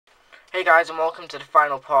Hey guys, and welcome to the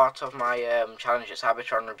final part of my challenge at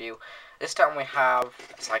Cybertron review. This time we have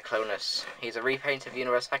Cyclonus. He's a repaint of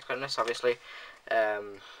Universe Cyclonus, obviously.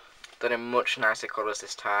 Done in much nicer colours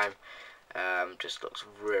this time. Just looks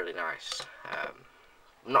really nice.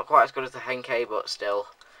 Not quite as good as the Henkei, but still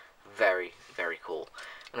very, very cool.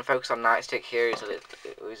 I'm going to focus on Nightstick here.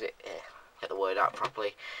 Get the word out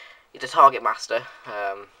properly. He's a target master.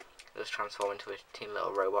 Does transform into a teeny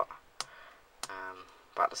little robot.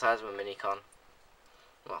 About the size of a minicon.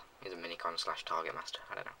 Well, he's a minicon slash target master,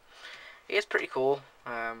 I don't know. He is pretty cool.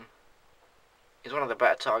 He's one of the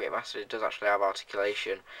better target masters. He does actually have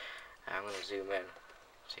articulation. I'm going to zoom in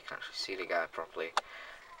so you can actually see the guy properly.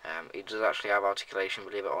 He does actually have articulation,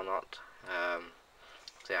 believe it or not.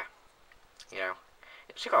 So yeah, you know,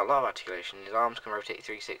 he's actually got a lot of articulation. His arms can rotate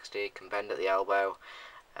 360, can bend at the elbow.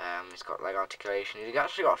 He's got leg articulation. He's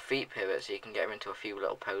actually got a feet pivot, so you can get him into a few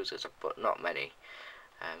little poses, but not many.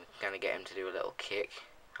 Kind of get him to do a little kick,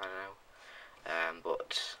 I don't know,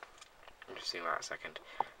 but I'll just zoom out a second.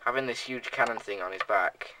 Having this huge cannon thing on his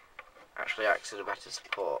back actually acts as a better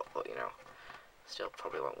support, but you know, still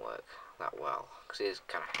probably won't work that well because it is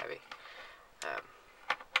kind of heavy.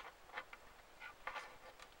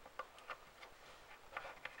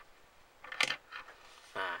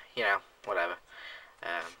 You know, whatever.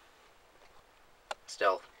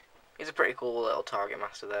 Still, he's a pretty cool little target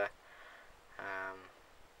master there.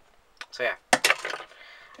 So yeah,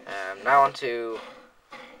 now on to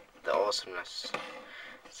the awesomeness,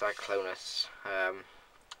 Cyclonus. I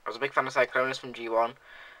was a big fan of Cyclonus from G1.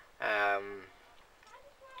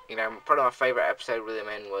 You know, probably my favourite episode with him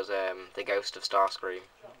in was the Ghost of Starscream.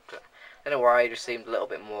 I don't know why, he just seemed a little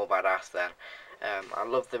bit more badass then. I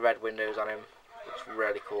love the red windows on him, looks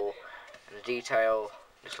really cool, and the detail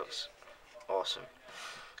just looks awesome.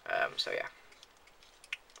 So yeah.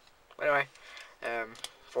 Anyway,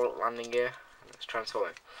 full landing gear, let's transform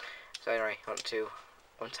him. So anyway, I want to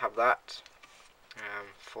untab that,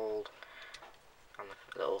 fold on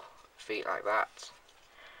the little feet like that,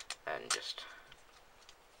 and just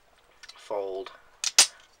fold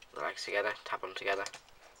the legs together, tap them together,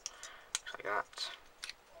 just like that,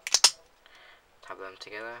 tap them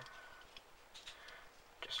together,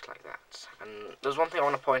 just like that. And there's one thing I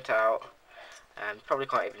want to point out, you probably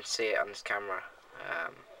can't even see it on this camera.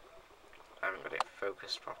 I haven't got it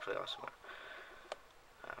focused properly or something.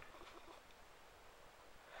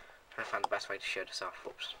 Trying to find the best way to show this off.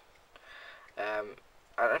 Whoops. I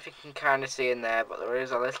don't know if you can kind of see in there, but there is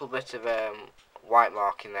a little bit of white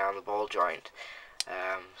marking there on the ball joint.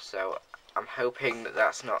 So I'm hoping that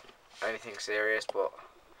that's not anything serious, but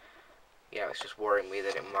yeah, it's just worrying me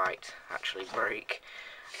that it might actually break.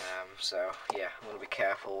 So yeah, I'm going to be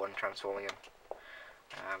careful when transforming him.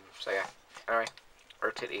 So yeah, anyway,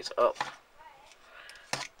 rotate these up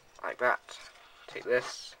like that. Take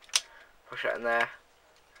this, push it in there.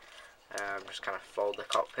 Just kind of fold the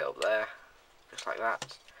cockpit up there, just like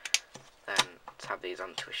that. Then tab these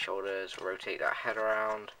onto his shoulders, rotate that head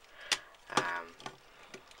around.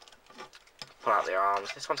 Pull out the arms.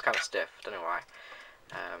 This one's kind of stiff, don't know why.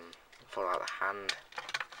 Pull out the hand,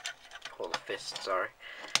 pull the fist, sorry.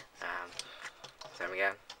 Same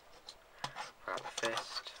again. Pull out the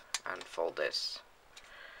fist and fold this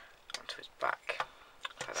onto his back.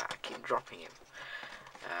 Like that. I keep dropping him.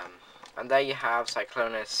 And there you have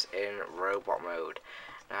Cyclonus in robot mode.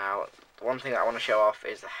 Now, the one thing that I want to show off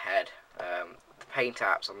is the head. The paint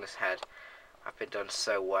apps on this head have been done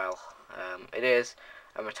so well. It is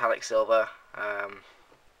a metallic silver.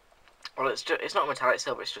 Well, it's not metallic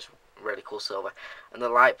silver, it's just really cool silver. And the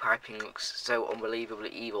light piping looks so unbelievably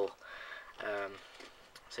evil.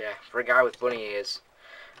 So yeah, for a guy with bunny ears,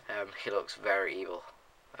 he looks very evil.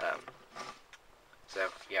 So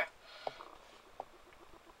yeah.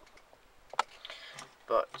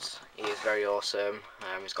 But he is very awesome.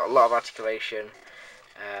 He's got a lot of articulation,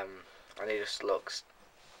 and he just looks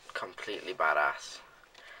completely badass.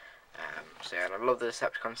 So yeah, and I love the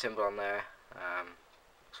Decepticon symbol on there.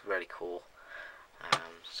 It's really cool.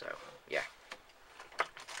 So yeah,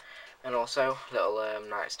 and also little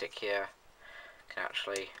nightstick here can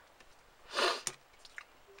actually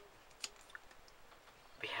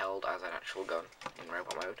be held as an actual gun in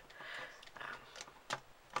robot mode.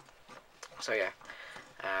 So yeah.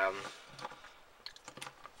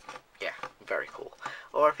 Yeah, very cool.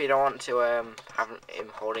 Or if you don't want to have him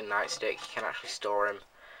holding nightstick, you can actually store him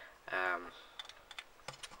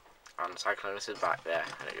on Cyclonus' back there,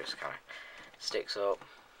 and it just kind of sticks up,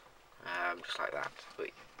 just like that. But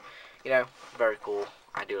you know, very cool.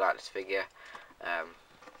 I do like this figure.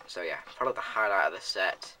 So yeah, probably the highlight of the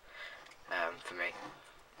set for me.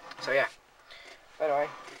 So yeah. Anyway,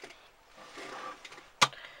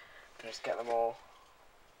 just get them all,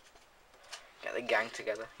 get the gang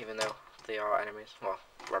together, even though they are enemies. Well,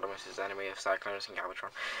 Rodimus is the enemy of Cyclonus and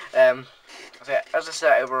Cybertron. So yeah, as a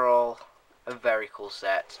set overall, a very cool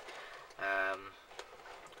set.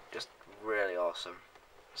 Just really awesome.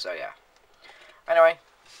 So yeah. Anyway,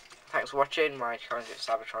 thanks for watching my Challenges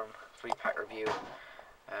Cybertron 3-pack review.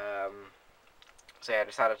 So yeah, I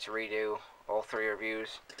decided to redo all 3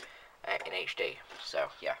 reviews in HD. So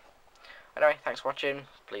yeah. Anyway, thanks for watching.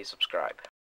 Please subscribe.